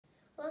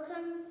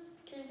welcome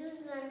to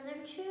this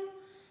adventure.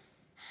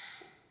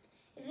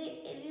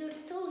 If you're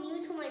still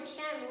new to my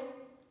channel,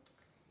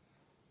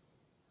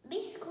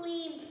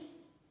 basically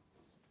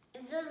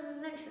it's just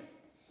adventures.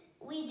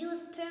 We do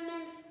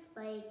experiments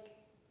like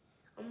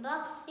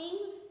unbox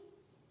things.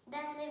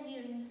 That's if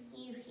you're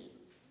new here.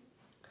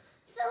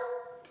 So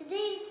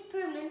today's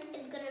experiment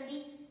is gonna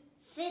be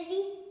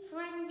Fizzy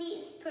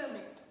Frenzy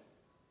experiment.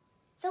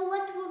 So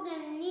what we're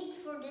gonna need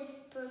for this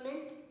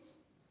experiment: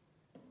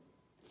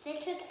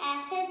 citric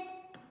acid,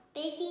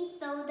 baking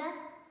soda,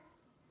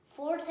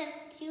 4 test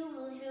tubes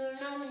which you're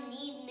not gonna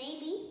need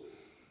maybe,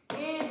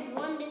 and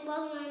 1 big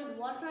bottle and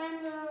water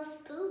and a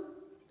spoon,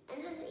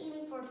 and this is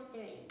even for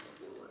stirring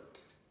if you want.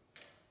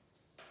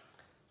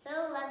 So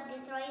let's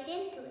get right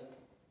into it.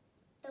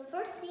 The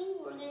first thing,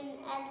 we're gonna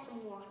add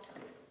some water.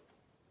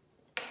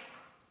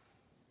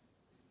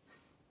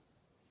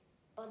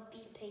 But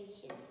be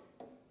patient.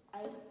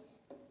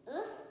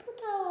 Let's put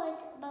out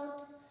like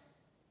about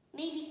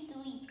maybe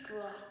 3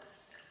 drops.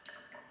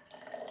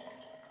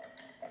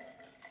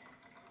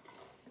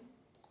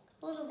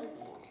 A little bit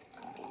more,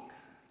 I think.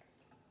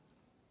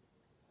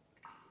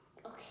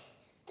 Okay,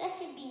 that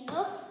should be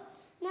enough.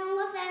 Now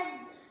let's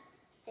add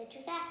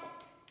citric acid.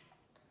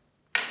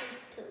 A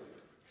spoon.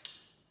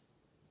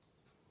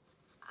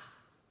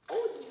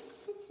 Oh, this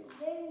fits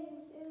very,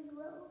 very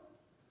well.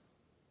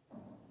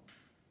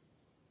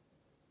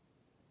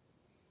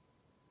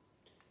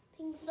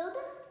 Baking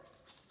soda.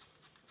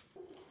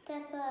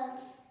 Step out.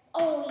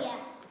 Oh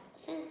yeah,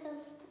 since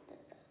that's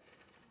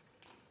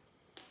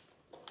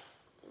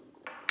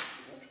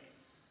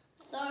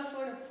sorry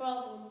for the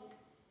problem.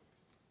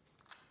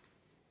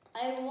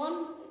 I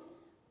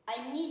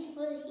need to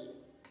put it here.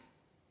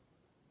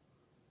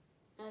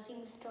 I think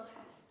it's still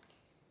happening.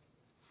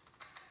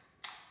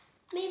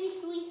 Maybe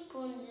 3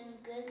 spoons is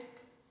good.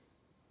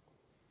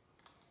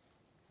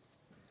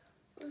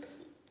 Let's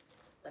see.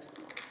 What's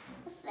more?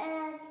 Let's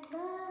add the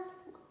last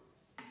one.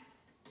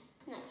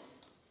 Nice.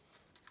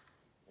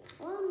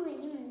 What am I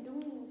even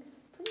doing?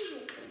 Pretty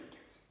good into it.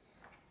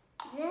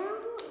 Now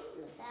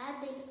let's add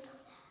baking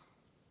soda.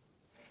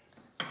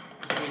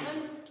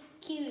 I'm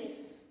curious.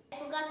 I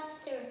forgot to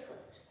stir it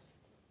with this.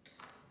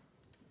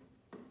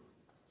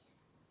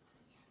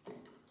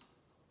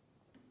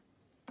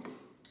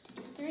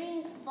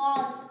 Stirring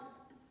fogs.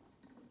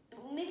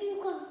 Maybe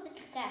because of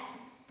citric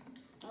acid.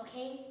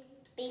 Okay.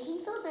 Baking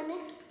soda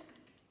next.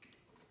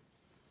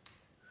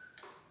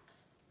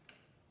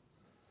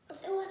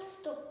 So let's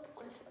stop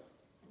control.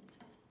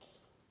 Okay.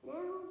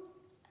 Now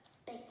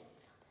baking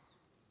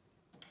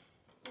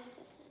soda.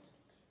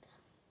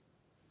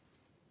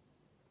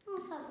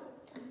 Let's have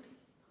it done.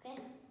 Okay.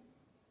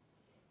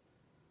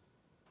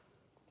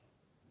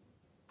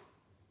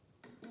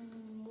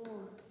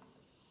 More.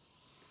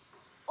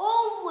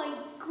 Oh my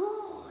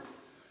god!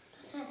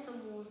 Let's add some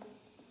more.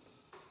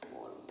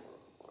 More.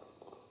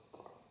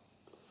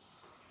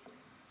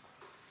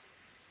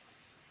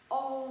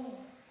 Oh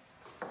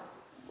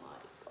my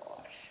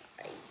gosh.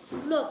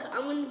 Look,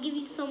 I'm gonna give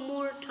you some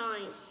more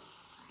time.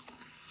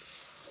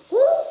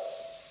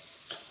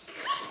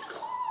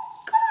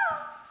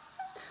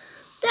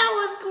 That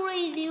was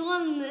crazy,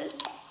 wasn't it?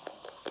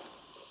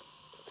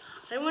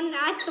 I wanted to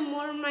add some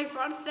more, and my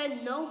friend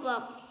said no,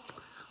 but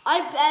I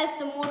added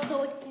some more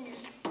so it can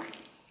just...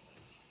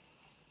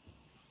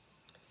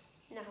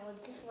 Now,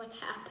 this is what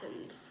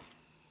happened.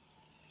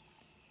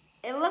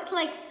 It looked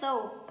like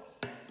soap.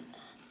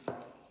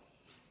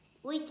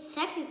 Wait, it's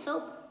actually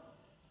soap.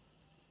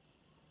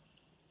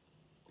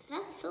 It's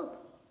not soap.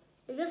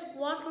 It's just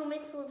water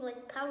mixed with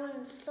like powder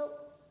and soap.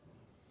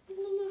 And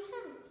in your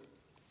hand.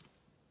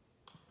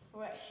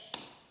 Fresh.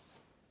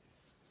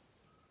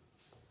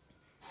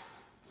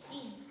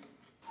 See.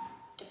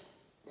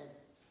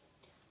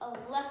 Oh,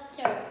 let's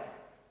stir.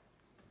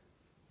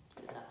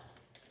 God.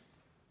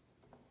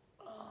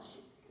 Oh,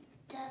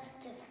 that's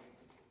just.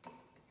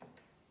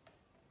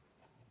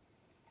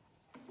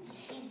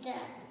 See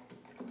that?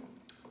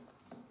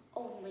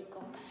 Oh my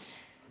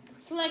gosh.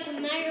 It's like a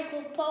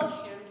magical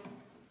potion.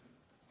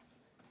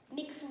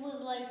 Mixed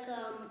with like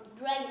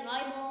dragon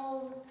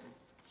eyeball,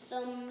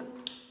 some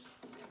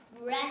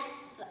breath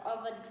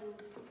of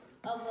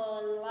a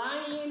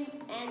lion,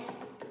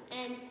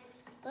 and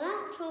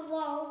last of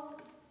all,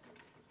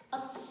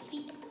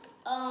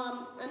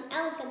 an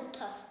elephant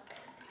tusk.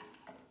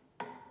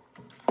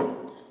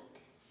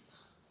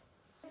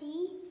 See,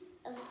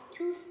 of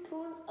 2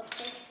 spoons of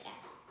citric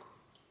acid,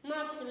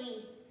 not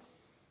 3.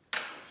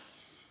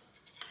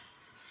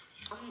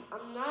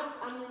 I'm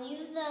gonna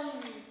use them.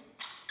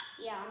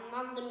 Yeah, I'm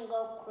not gonna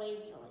go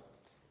crazy like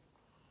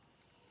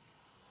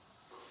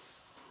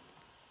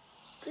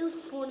this. 2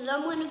 spoons,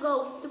 I'm gonna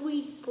go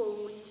 3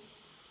 spoons.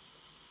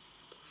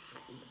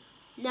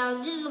 Now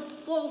this is a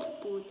full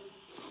spoon.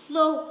 So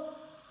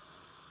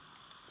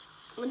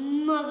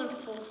another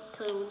full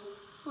spoon.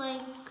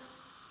 Like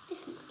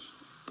this much.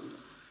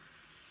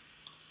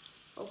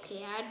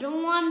 Okay, I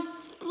don't want to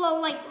blow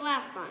like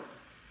last time.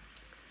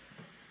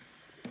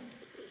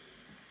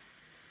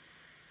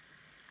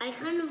 I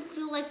kind of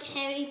feel like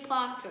Harry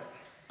Potter.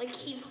 like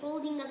he's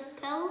holding a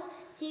spell.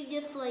 He's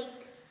just like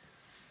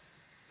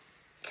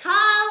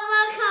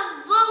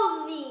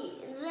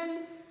Kavakavozi, and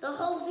then the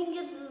whole thing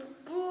just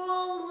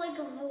blows like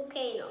a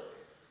volcano.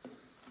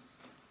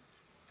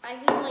 I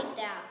feel like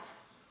that.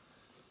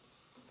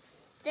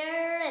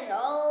 Stir and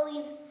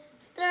always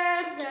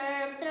stir,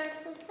 stir, stir,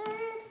 stir, stir,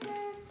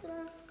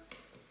 stir.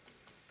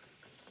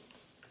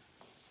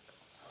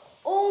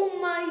 Oh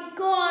my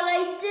God,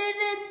 I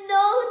didn't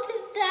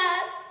notice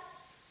that.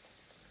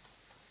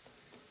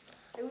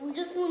 I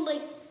just went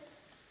like,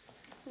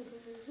 I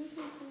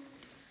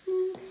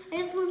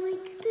just went like,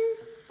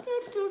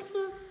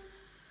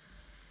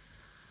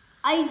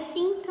 I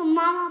think the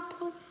mama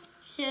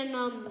portion,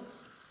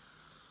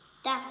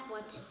 that's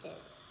what it is.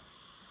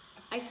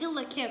 I feel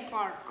the care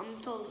part,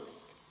 I'm totally.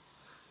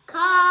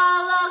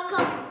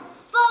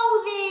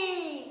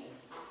 Kalakafolding!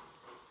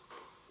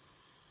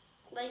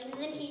 Like, and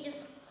then he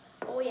just,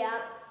 oh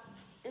yeah.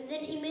 And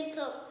then he makes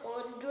a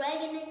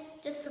dragon,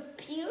 it just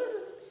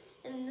appears,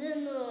 and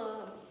then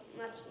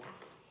nothing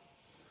happens.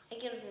 I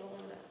get a feel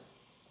on that.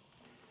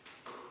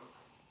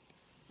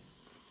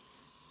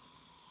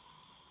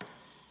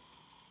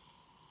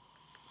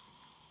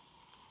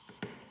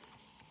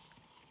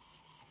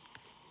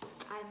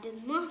 I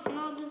did not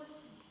know that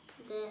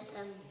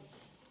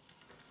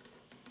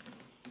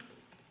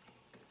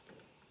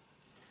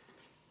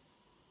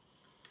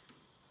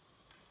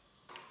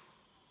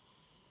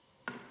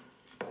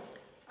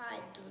I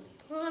do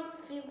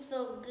not feel so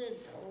good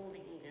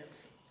holding this.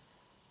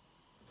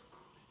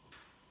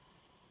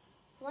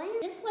 Why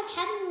is this what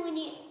happens when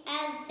you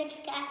add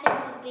citric acid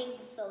with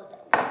baking soda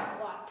with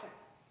water?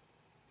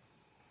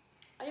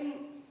 I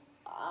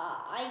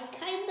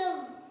kind of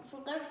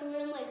forgot to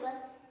run like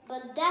that.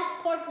 But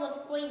that part was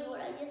great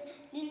where I just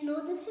didn't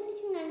notice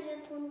anything. I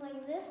just went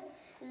like this.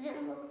 And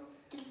then look,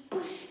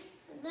 push.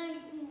 And then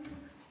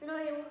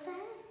I looked at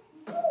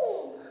it.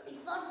 Boom! I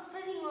started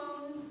fizzing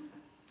on.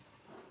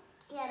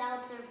 Yeah, that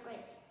was kind of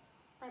great.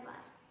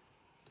 Bye-bye.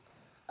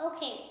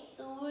 Okay,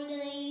 so we're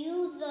going to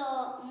use the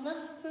nut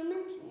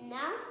experiment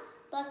now.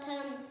 But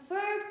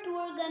first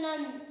we're going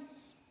to,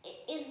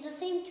 it's the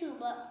same too,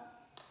 but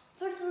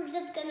first we're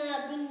just going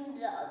to bring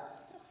the other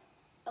stuff.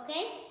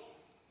 Okay?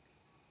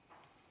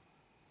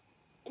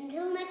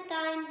 Until next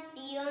time,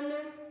 see you on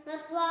the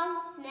next vlog.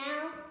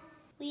 Now,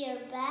 we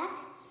are back.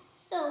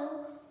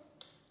 So,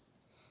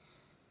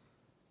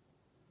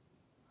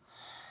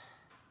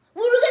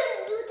 we're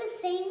gonna do the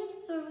same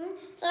experiment.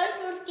 Sorry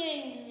for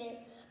scaring you there.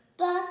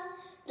 But,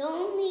 the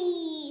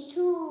only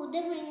two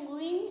different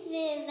ingredients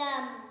is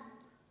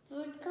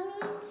fruit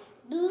coloring,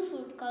 blue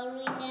fruit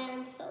coloring,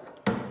 and soap.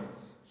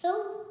 So,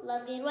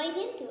 let's get right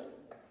into it.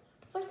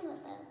 First,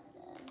 let's add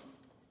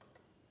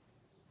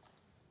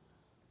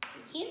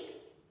here.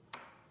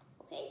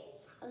 Okay,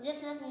 I'm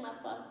just using my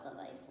frog because I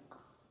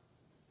forgot.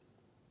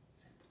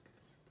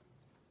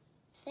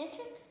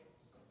 Citric.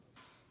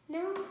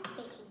 Now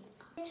baking.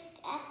 Citric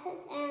acid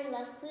and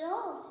let's put it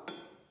all.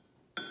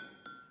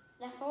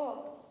 That's all.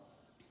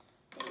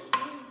 Okay,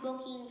 this is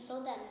baking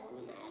soda and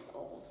we're gonna add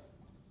all.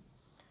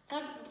 It's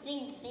not the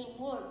same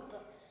word,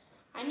 but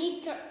I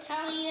need to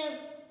tell you.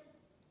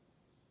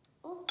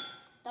 Oh,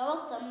 that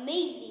looks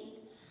amazing.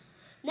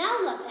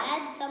 Now let's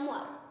add some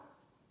water.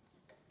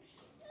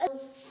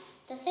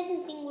 The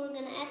second thing we're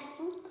going to add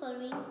fruit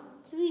coloring,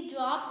 3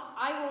 drops.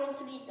 I want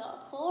 3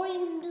 drops, or you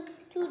can do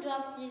 2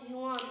 drops if you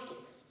want to.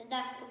 If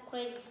that's too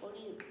crazy for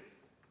you.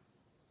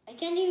 I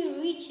can't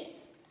even reach it.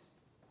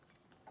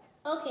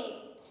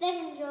 Okay,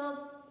 second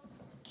drop,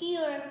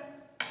 skewer.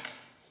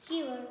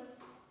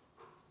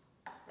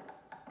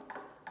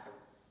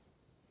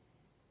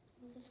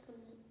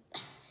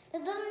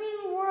 That doesn't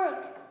even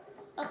work.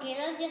 Okay,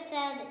 let's just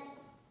add it.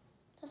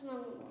 That's not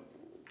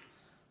working.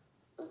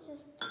 Let's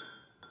just.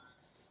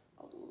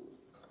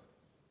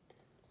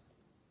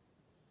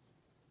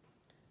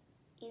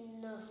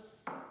 Enough.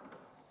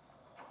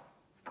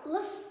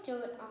 Let's stir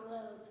it a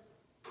little bit.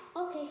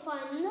 Okay,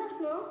 fine. Enough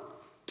now.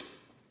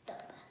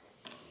 Stop.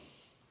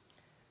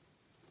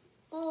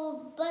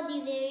 Oh, buddy,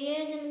 there,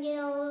 you're gonna get a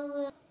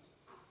little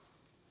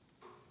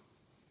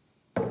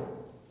bit.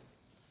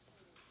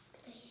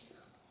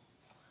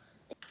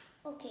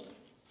 Okay,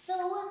 so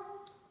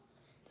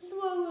this is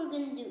what we're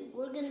gonna do.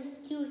 We're gonna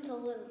stir it a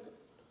little bit,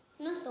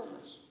 not so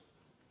much.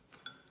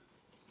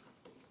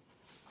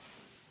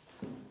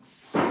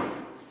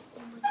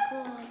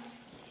 God.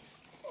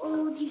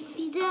 Oh, did you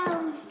see that? It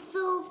was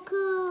so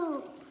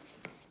cool.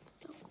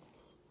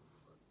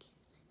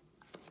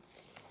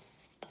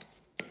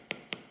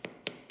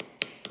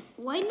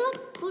 Why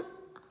not put,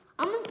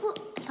 I'm going to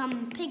put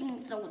some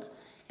baking soda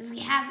if we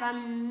have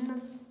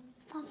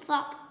some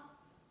salt.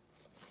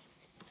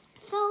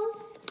 So,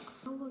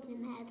 now we're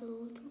going to add a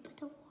little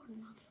bit of water,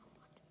 not so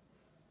much.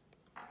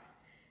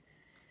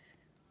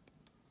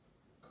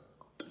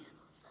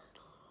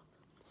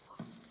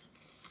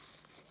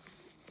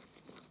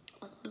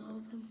 Okay, a little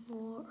bit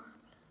more,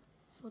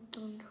 so it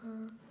don't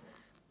hurt.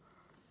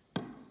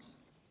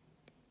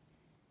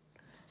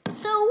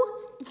 So,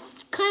 it's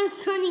kind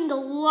of turning a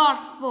lot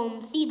of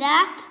foam. See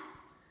that?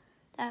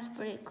 That's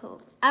pretty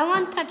cool. I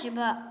want to touch it,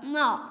 but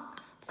no,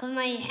 because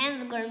my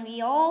hands are going to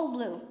be all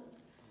blue.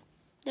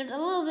 There's a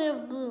little bit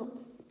of blue.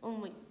 Oh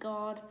my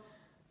God.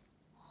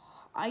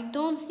 I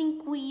don't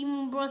think we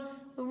even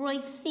brought the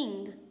right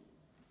thing.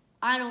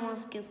 I don't want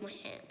to skip my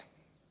hand.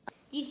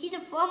 You see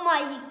the foam?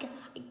 I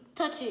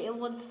touched it. It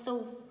was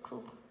so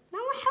cool. Now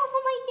how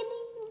am I going to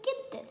even get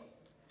this?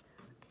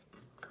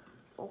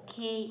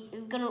 Okay,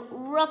 it's going to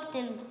erupt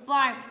in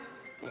 5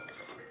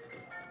 minutes.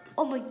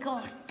 Oh my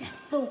God,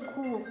 that's so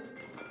cool.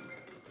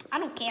 I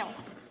don't care.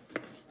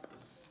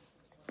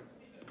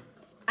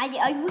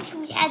 I wish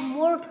we had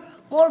more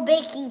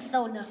baking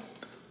soda.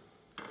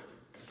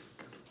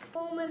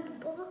 Oh my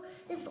bubble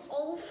is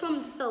all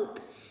from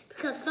soap.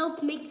 Because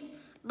soap makes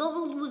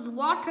bubbles with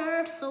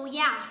water, so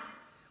yeah.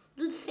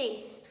 Do the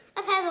same.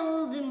 Let's add a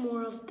little bit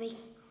more of baking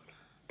soda.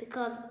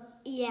 Because,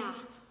 yeah.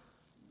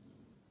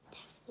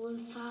 That's one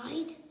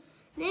side.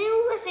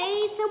 Now let's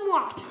add some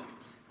water.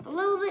 A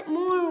little bit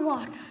more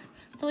water.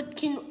 So it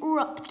can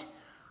erupt.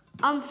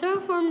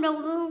 Start from the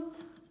blue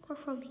or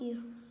from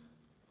here.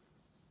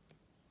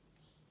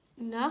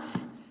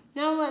 Enough.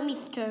 Now let me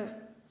stir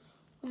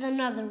with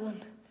another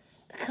one.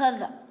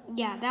 Because,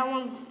 yeah, that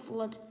one's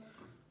flooded.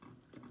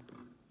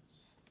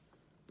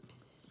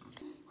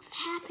 What's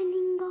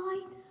happening,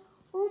 guys?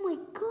 Oh my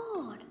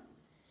God.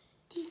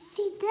 Do you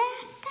see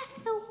that?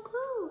 That's so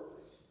cool.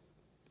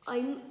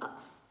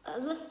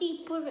 Let's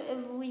see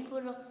if we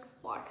put on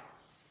water.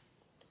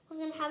 What's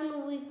going to happen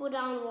if we put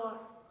on water?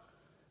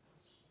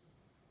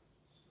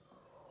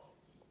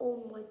 Oh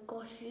my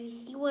gosh, do you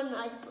see when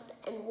I put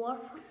in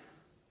water?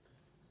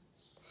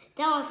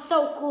 That was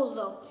so cool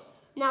though.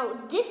 Now,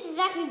 this is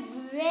actually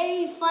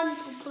very fun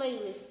to play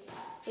with.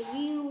 If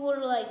you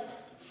were like,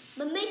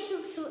 but make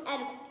sure to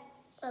add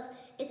a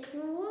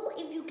tool.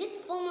 If you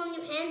get foam on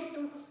your hand,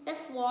 to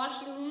just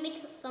wash. It will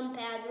make some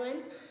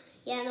pattern.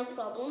 Yeah, no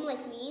problem,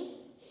 like me.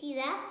 See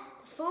that?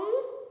 The foam,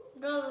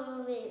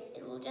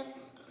 it will just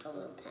make a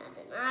little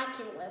pattern. I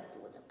can live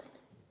with a pattern.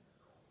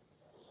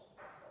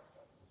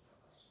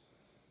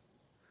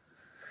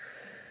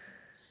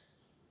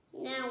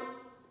 Now,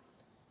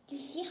 you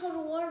see how the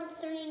water is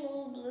turning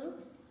all blue?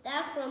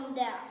 That's from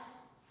that.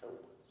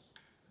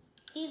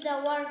 See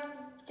the water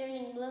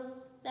turning blue?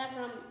 That's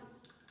from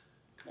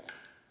there.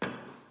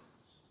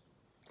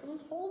 I'm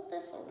gonna hold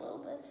this a little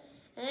bit.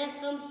 And that's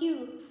from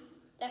huge.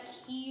 That's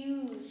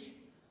huge.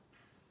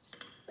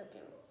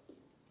 Okay.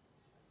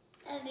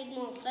 That's a big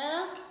more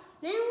setup.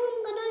 Now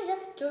I'm gonna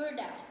just stir it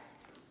out.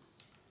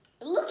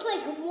 It looks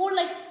like more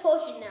like a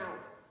potion now.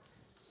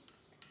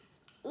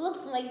 It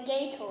looks like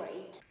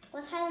Gatorade.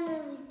 What happens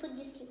if we put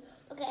this here?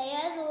 Okay, I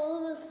add a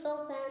little bit of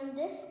soap and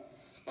this.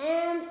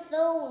 And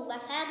so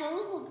let's add a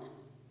little bit.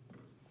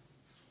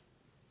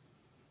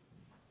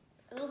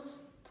 It looks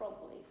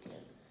probably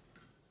good.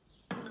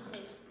 Let's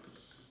see.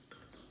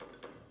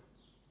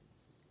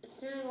 It's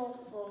turning all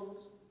foam.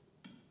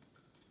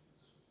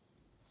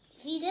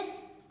 See this?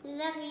 This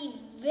is actually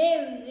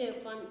very, very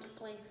fun to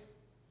play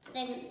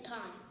second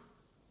time.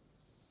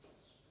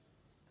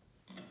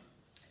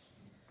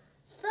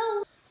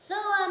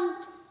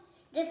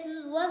 This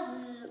was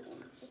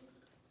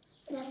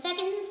the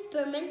second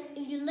experiment.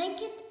 If you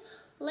like it,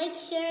 like,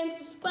 share, and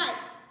subscribe.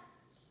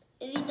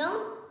 If you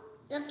don't,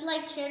 just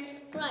like, share, and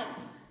subscribe.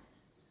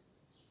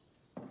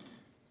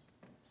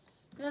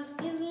 Just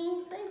give me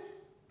a thing.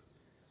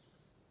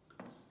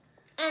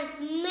 And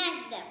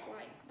smash that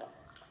like button.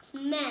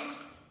 Smash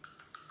it.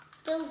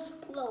 Till it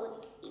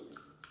explodes.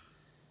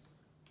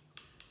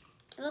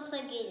 It looks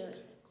like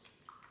Gatorade.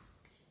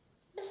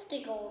 Let's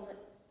take all of it.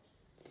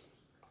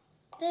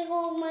 Take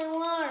all my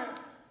water.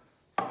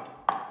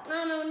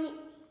 I don't need.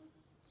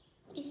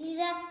 You see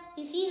that?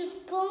 You see the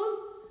spoon?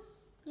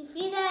 You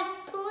see that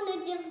spoon?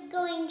 It's just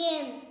going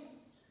in.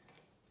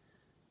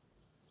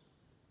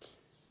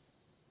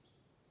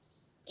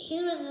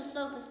 Here is the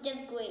soap. It's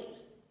just great.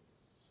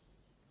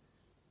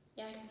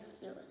 Yeah, I can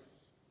feel it.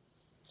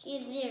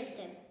 Here, there it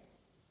is.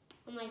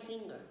 On my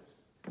finger.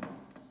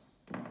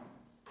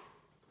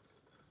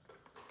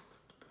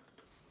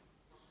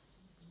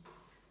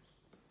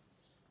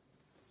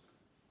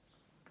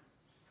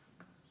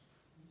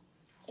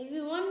 If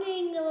you're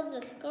wondering about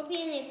the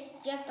scorpion,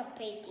 it's just a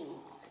painting.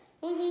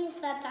 One thing is a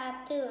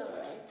tattoo,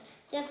 right?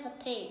 Just a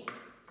paint.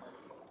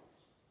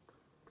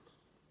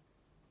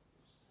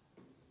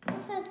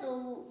 What's that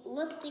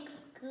elastic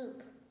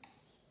scoop?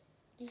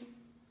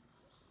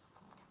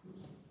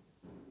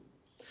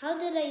 How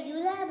did I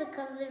do that?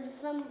 Because there's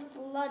some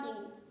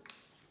flooding.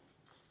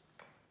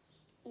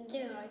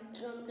 There, I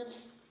gummed this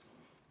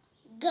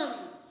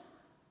gummy.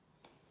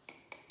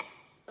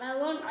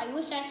 I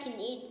wish I can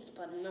eat this,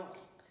 but no.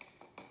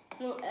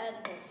 Not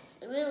edible.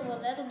 If it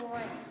was edible,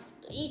 I'd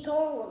eat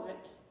all of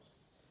it.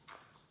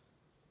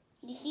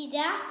 You see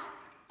that?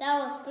 That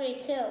was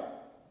pretty cool.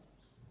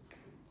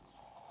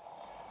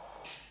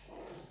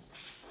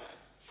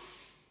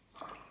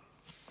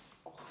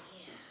 Oh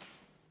yeah.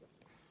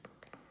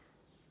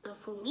 And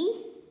for me,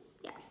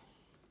 yeah.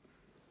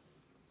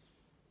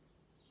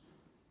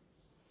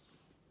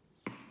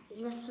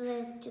 Let's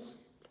let just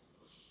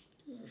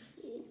You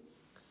see?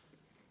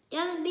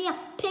 Gotta be a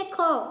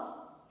pickle.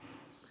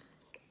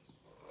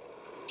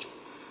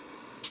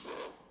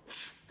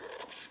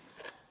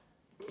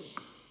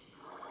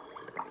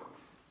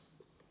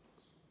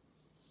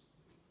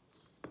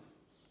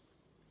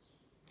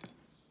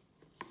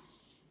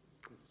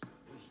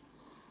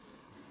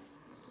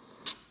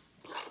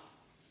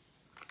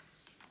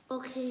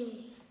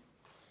 Okay.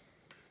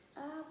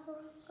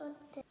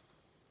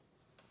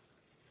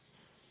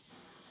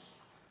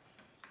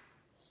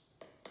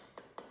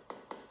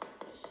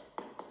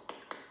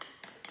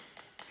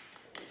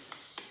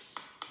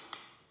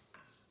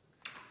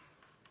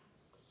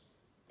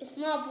 It's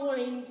not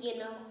boring, you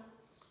know.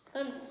 It's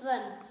kind of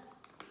fun.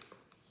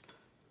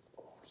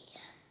 Oh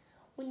yeah.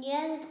 When you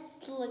add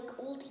it to like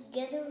all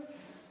together,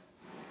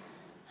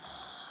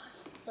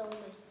 it's so nice.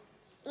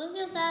 Let's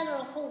just add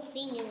a whole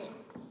thing in it.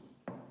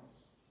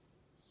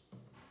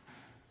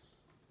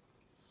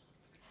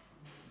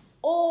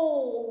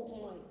 Oh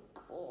my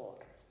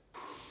god.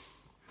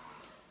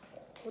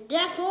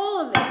 That's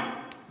all of it.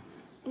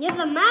 There's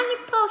a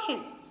magic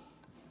potion.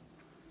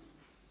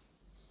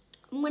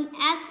 I'm gonna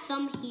add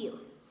some here.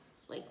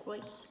 Like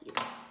right here.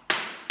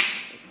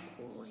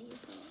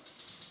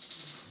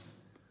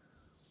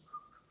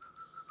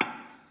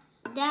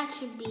 That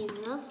should be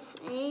enough.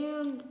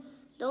 And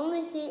the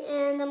only thing,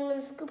 and I'm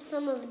gonna scoop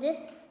some of this,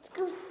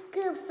 scoop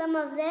some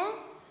of that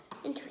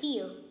into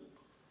here.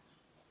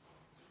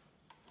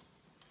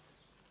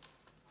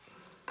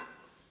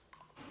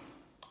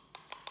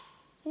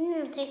 It's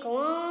gonna take a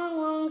long,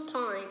 long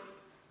time.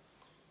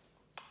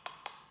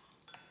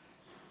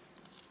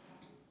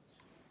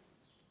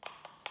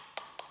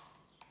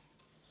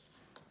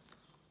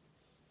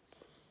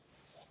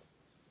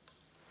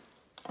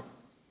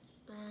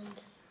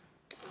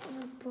 And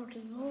the board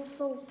is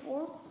also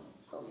full,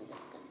 so I'm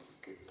just gonna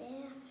scoop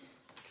there,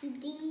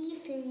 scoop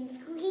these, and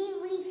scoop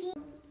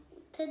everything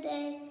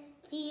today.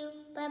 See you.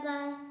 Bye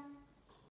bye.